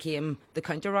became the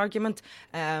counter-argument.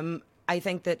 I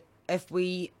think that if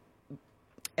we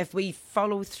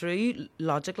follow through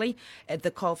logically,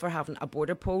 the call for having a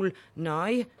border poll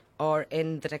now or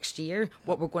in the next year,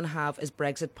 what we're going to have is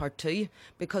Brexit Part 2,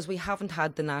 because we haven't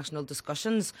had the national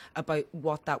discussions about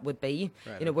what that would be.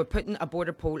 Right. You know, we're putting a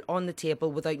border poll on the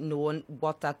table without knowing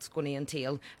what that's going to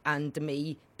entail. And to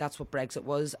me, that's what Brexit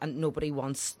was, and nobody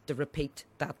wants to repeat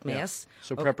that mess. Yeah.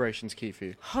 So preparation's key for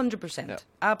you. 100%.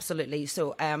 Absolutely.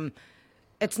 So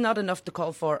it's not enough to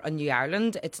call for a new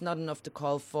Ireland. It's not enough to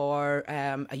call for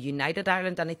a united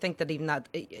Ireland. And I think that even that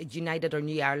united or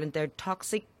new Ireland, they're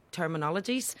toxic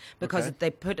terminologies because they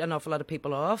put an awful lot of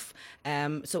people off.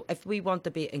 So if we want to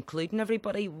be including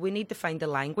everybody, we need to find the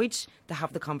language to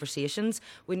have the conversations.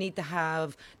 We need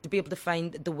to be able to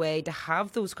find the way to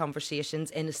have those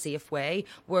conversations in a safe way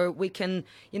where we can,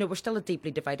 you know, we're still a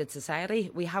deeply divided society.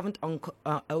 We haven't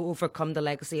overcome the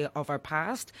legacy of our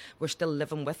past. We're still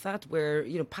living with that. We're,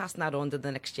 you know, passing that on to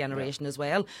the next generation as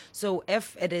well. So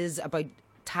if it is about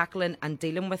tackling and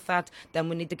dealing with that, then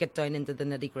we need to get down into the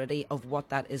nitty-gritty of what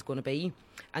that is going to be.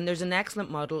 And there's an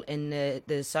excellent model in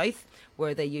the South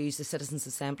where they use the citizens'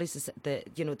 assemblies.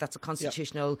 That's a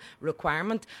constitutional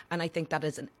requirement, and I think that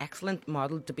is an excellent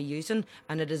model to be using,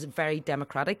 and it is a very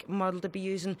democratic model to be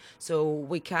using. So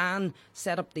we can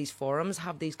set up these forums,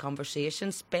 have these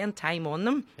conversations, spend time on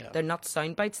them. They're not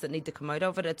sound bites that need to come out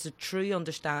of it. It's a true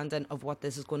understanding of what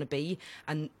this is going to be,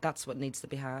 and that's what needs to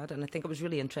be had. And I think it was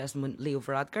really interesting when Leo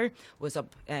Varadkar was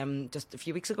up just a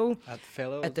few weeks ago at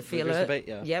the Féile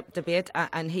debate. Debate,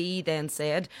 and he then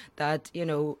said that, you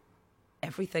know,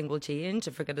 everything will change.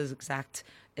 I forget his exact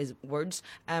words,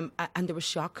 and there was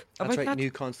shock about that.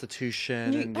 New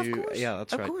constitution and new, of course,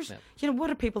 that's right. Of course, yeah. You know, what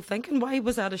are people thinking? Why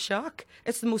was that a shock?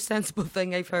 It's the most sensible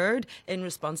thing I've heard in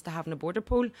response to having a border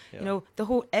poll. You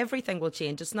know, everything will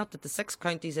change. It's not that the 6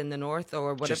 counties in the north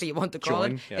or whatever Just you want to call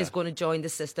it is going to join the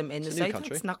system in the south.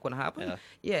 Country. It's not going to happen.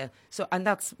 So, and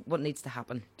that's what needs to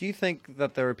happen. Do you think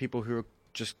that there are people who are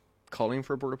just calling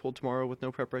for a border poll tomorrow with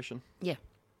no preparation? Yeah,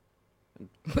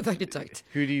 without a doubt.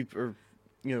 Who do you, or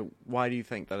you know, why do you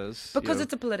think that is? Because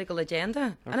it's a political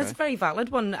agenda, and it's a very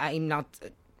valid one.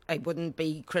 I wouldn't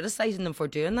be criticising them for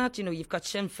doing that. You know, you've got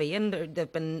Sinn Féin,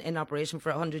 they've been in operation for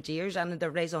 100 years, and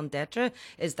their raison d'etre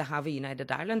is to have a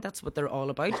united Ireland. That's what they're all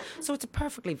about. So it's a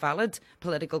perfectly valid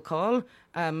political call,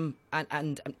 and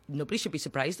nobody should be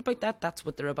surprised about that. That's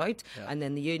what they're about. And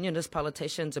then the unionist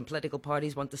politicians and political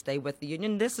parties want to stay with the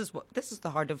union. This is the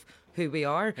heart of who we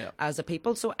are as a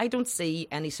people. So I don't see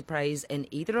any surprise in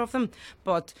either of them.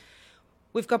 But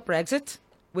we've got Brexit.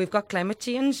 We've got climate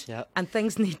change, and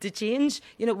things need to change.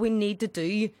 You know, we need to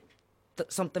do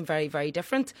something very, very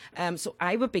different. So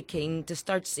I would be keen to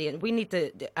start seeing, we need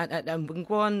to, and we can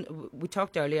go on, we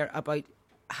talked earlier about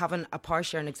having a power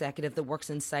sharing executive that works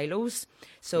in silos,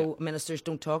 so ministers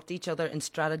don't talk to each other and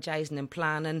strategising and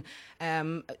planning.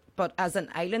 But as an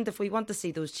island, if we want to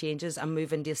see those changes and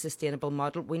move into a sustainable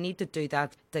model, we need to do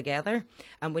that together.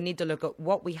 And we need to look at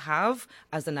what we have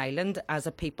as an island, as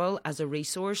a people, as a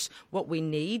resource, what we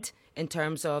need in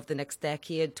terms of the next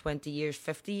decade, 20 years,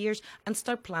 50 years, and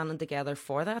start planning together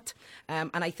for that.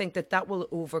 And I think that will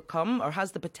overcome, or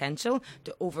has the potential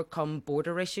to overcome,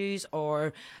 border issues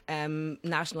or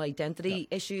national identity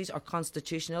issues or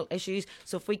constitutional issues.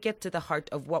 So if we get to the heart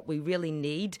of what we really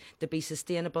need to be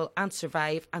sustainable and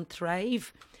survive and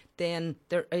thrive, then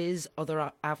there is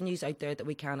other avenues out there that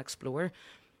we can explore,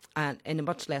 and in a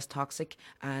much less toxic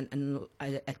and in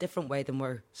a different way than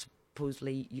we're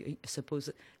supposedly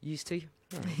used to.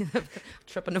 Right.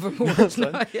 Tripping over more words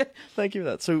now. Thank you for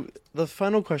that. So the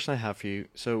final question I have for you.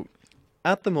 So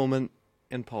at the moment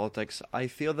in politics, I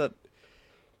feel that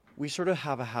we sort of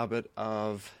have a habit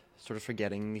of sort of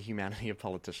forgetting the humanity of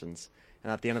politicians.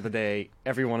 And at the end of the day,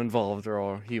 everyone involved are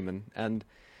all human. And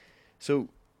so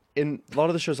in a lot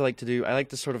of the shows I like to do, I like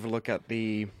to sort of look at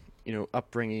the, you know,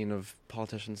 upbringing of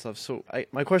politicians and stuff. So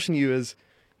my question to you is,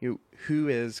 who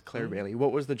is Clare Bailey?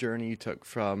 What was the journey you took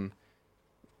from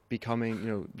becoming, you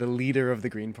know, the leader of the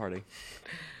Green Party?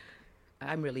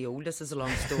 I'm really old. This is a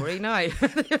long story now.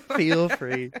 Feel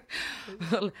free.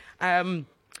 Well,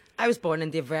 I was born in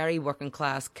the very working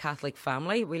class Catholic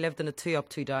family. We lived in a 2 up,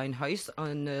 2 down house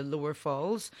on the Lower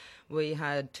Falls. We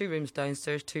had 2 rooms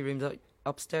downstairs, 2 rooms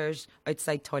upstairs,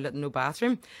 outside toilet and no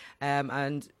bathroom,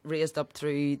 and raised up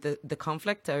through the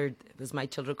conflict, or as my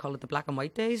children call it, the black and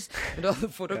white days, and all the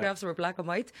photographs were black and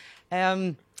white.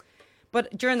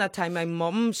 But during that time, my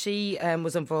mum, she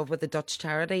was involved with the Dutch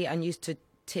charity and used to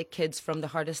take kids from the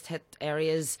hardest hit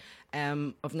areas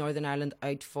of Northern Ireland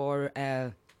out for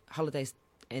holidays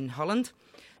in Holland.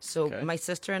 So my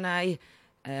sister and I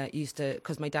used to,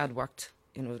 because my dad worked,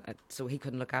 so he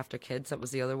couldn't look after kids. That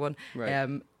was the other one.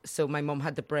 Right. So my mum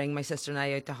had to bring my sister and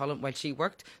I out to Holland while she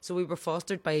worked. So we were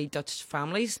fostered by Dutch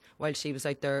families while she was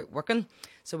out there working.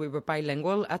 So we were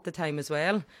bilingual at the time as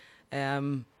well,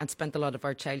 and spent a lot of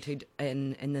our childhood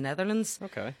in the Netherlands.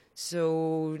 Okay.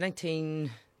 So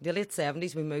the late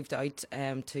 70s, we moved out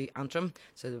to Antrim.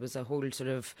 So there was a whole sort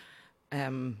of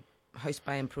house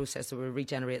buying process. So we were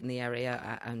regenerating the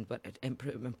area and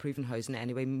improving housing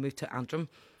anyway. We moved to Antrim.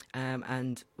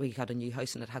 And we got a new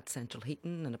house and it had central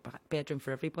heating and a bedroom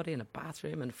for everybody and a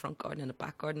bathroom and a front garden and a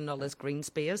back garden and all this green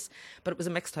space. But it was a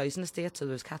mixed housing estate, so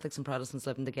there was Catholics and Protestants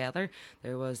living together.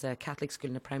 There was a Catholic school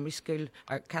and a primary school,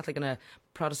 or Catholic and a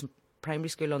Protestant primary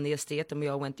school on the estate, and we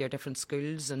all went to our different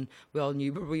schools and we all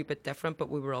knew we were a wee bit different, but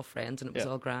we were all friends and it was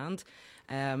all grand.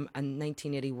 And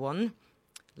 1981...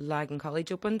 Lagan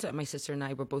College opened, and my sister and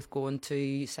I were both going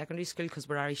to secondary school because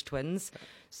we're Irish twins.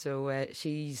 So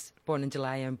she's born in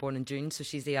July, I'm born in June, so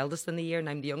she's the eldest in the year and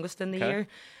I'm the youngest in the year.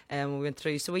 We went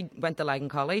through, so we went to Lagan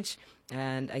College,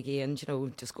 and again,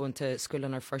 just going to school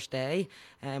on our first day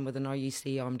with an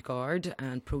RUC armed guard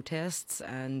and protests,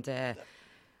 and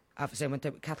obviously I went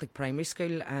to Catholic primary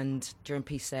school, and during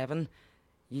P7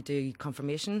 you do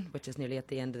confirmation, which is nearly at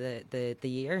the end of the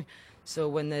year. So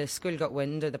when the school got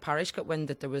wind, or the parish got wind,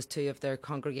 that there was 2 of their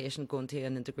congregation going to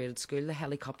an integrated school, they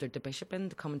helicoptered the bishop in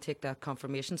to come and take that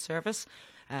confirmation service,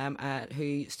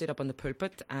 who stood up on the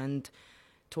pulpit and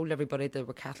told everybody there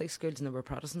were Catholic schools and there were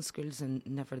Protestant schools and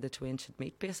never the twain should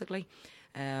meet, basically.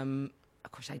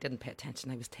 Of course, I didn't pay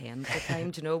attention. I was 10 at the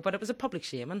time, but it was a public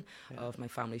shaming of my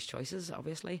family's choices,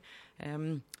 obviously.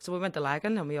 So we went to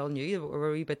Lagan, and we all knew we were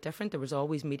a wee bit different. There was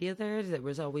always media there. There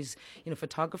was always,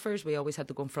 photographers. We always had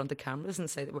to go in front of cameras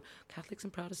and say that we're Catholics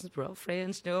and Protestants. We're all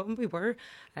friends, and we were.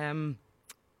 Then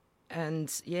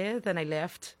I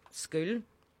left school.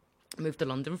 Moved to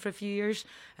London for a few years.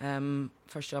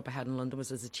 First job I had in London was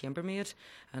as a chambermaid,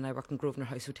 and I worked in Grosvenor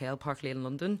House Hotel, Park Lane,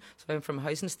 London. So I went from a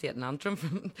housing estate in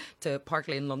Antrim to Park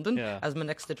Lane, London as my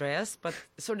next address. But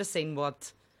sort of seeing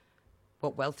what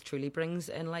wealth truly brings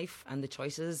in life and the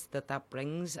choices that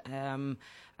brings, and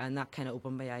that kind of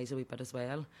opened my eyes a wee bit as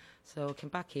well. So I came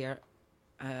back here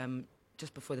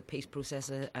just before the peace process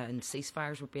and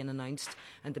ceasefires were being announced,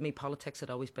 and to me politics had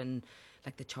always been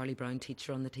like the Charlie Brown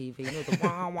teacher on the TV, the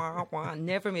wah, wah, wah,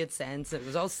 never made sense. It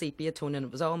was all sepia tone and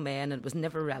it was all men, and it was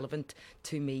never relevant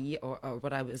to me or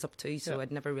what I was up to, so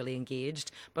I'd never really engaged.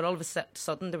 But all of a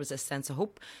sudden there was a sense of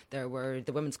hope. The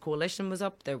Women's Coalition was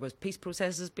up, there was peace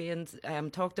processes being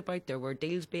talked about, there were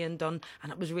deals being done,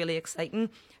 and it was really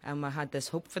exciting. I had this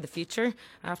hope for the future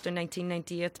after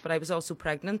 1998, but I was also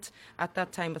pregnant at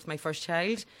that time with my first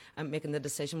child, and making the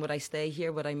decision, would I stay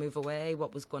here, would I move away,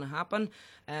 what was going to happen.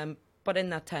 But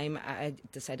in that time, I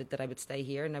decided that I would stay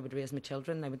here and I would raise my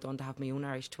children. I would want to have my own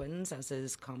Irish twins, as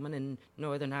is common in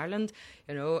Northern Ireland,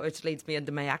 which leads me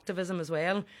into my activism as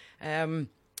well. Being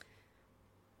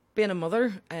a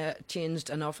mother changed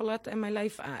an awful lot in my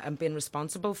life, and being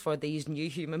responsible for these new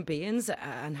human beings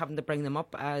and having to bring them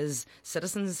up as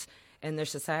citizens in their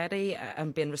society,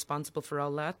 and being responsible for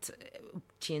all that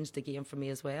changed the game for me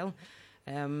as well.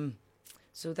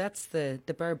 So that's the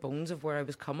bare bones of where I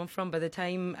was coming from. By the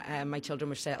time my children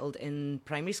were settled in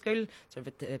primary school, sort of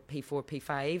at the P4,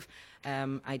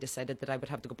 P5, I decided that I would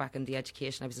have to go back into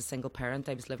education. I was a single parent.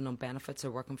 I was living on benefits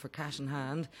or working for cash in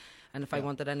hand. And if I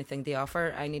wanted anything to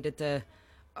offer, I needed to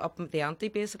up the ante,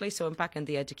 basically. So I'm back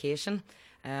into education.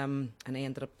 And I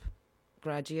ended up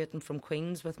graduating from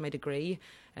Queen's with my degree.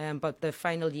 But the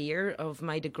final year of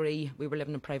my degree, we were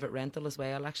living in private rental as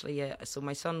well, actually. So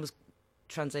my son was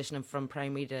transitioning from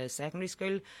primary to secondary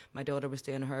school. My daughter was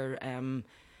doing her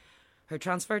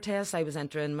transfer test. I was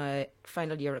entering my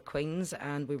final year at Queen's,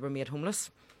 and we were made homeless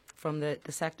from the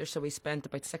sector. So we spent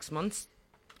about 6 months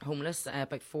homeless,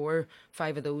 about 4-5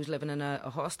 of those living in a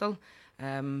hostel,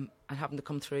 and having to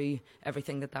come through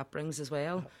everything that brings as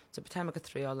well. So by the time I got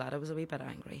through all that, I was a wee bit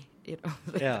angry,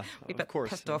 Yeah, a bit of course,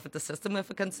 pissed off at the system, if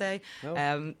I can say.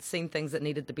 Seeing things that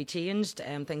needed to be changed,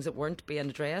 things that weren't being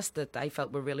addressed that I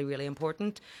felt were really, really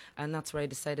important, and that's where I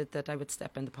decided that I would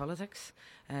step into politics.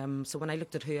 So when I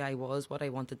looked at who I was, what I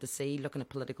wanted to see, looking at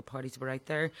political parties that were out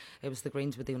there, it was the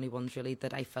Greens were the only ones really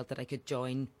that I felt that I could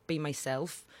join, be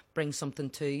myself, bring something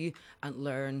to, and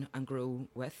learn and grow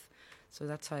with. So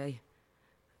that's how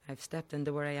I've stepped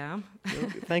into where I am.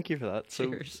 Thank you for that. So,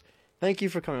 Cheers. Thank you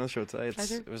for coming on the show today.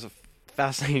 Pleasure. It was a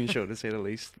fascinating show, to say the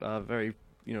least. Very,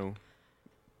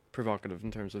 provocative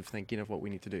in terms of thinking of what we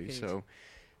need to do. Good. So,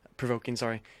 provoking,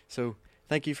 sorry. So,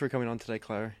 thank you for coming on today,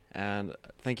 Claire, and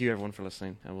thank you everyone for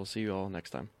listening, and we'll see you all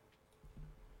next time.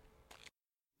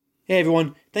 Hey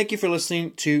everyone, thank you for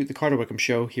listening to the Carter Wickham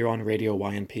Show here on Radio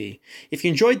YNP. If you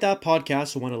enjoyed that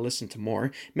podcast and want to listen to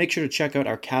more, make sure to check out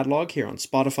our catalog here on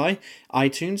Spotify,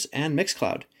 iTunes, and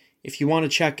Mixcloud. If you want to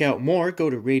check out more, go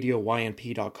to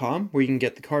radioynp.com, where you can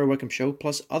get the Carter Wickham Show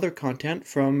plus other content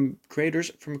from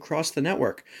creators from across the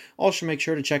network. Also, make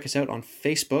sure to check us out on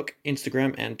Facebook,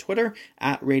 Instagram, and Twitter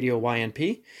at Radio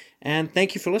YNP. And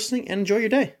thank you for listening, and enjoy your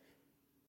day.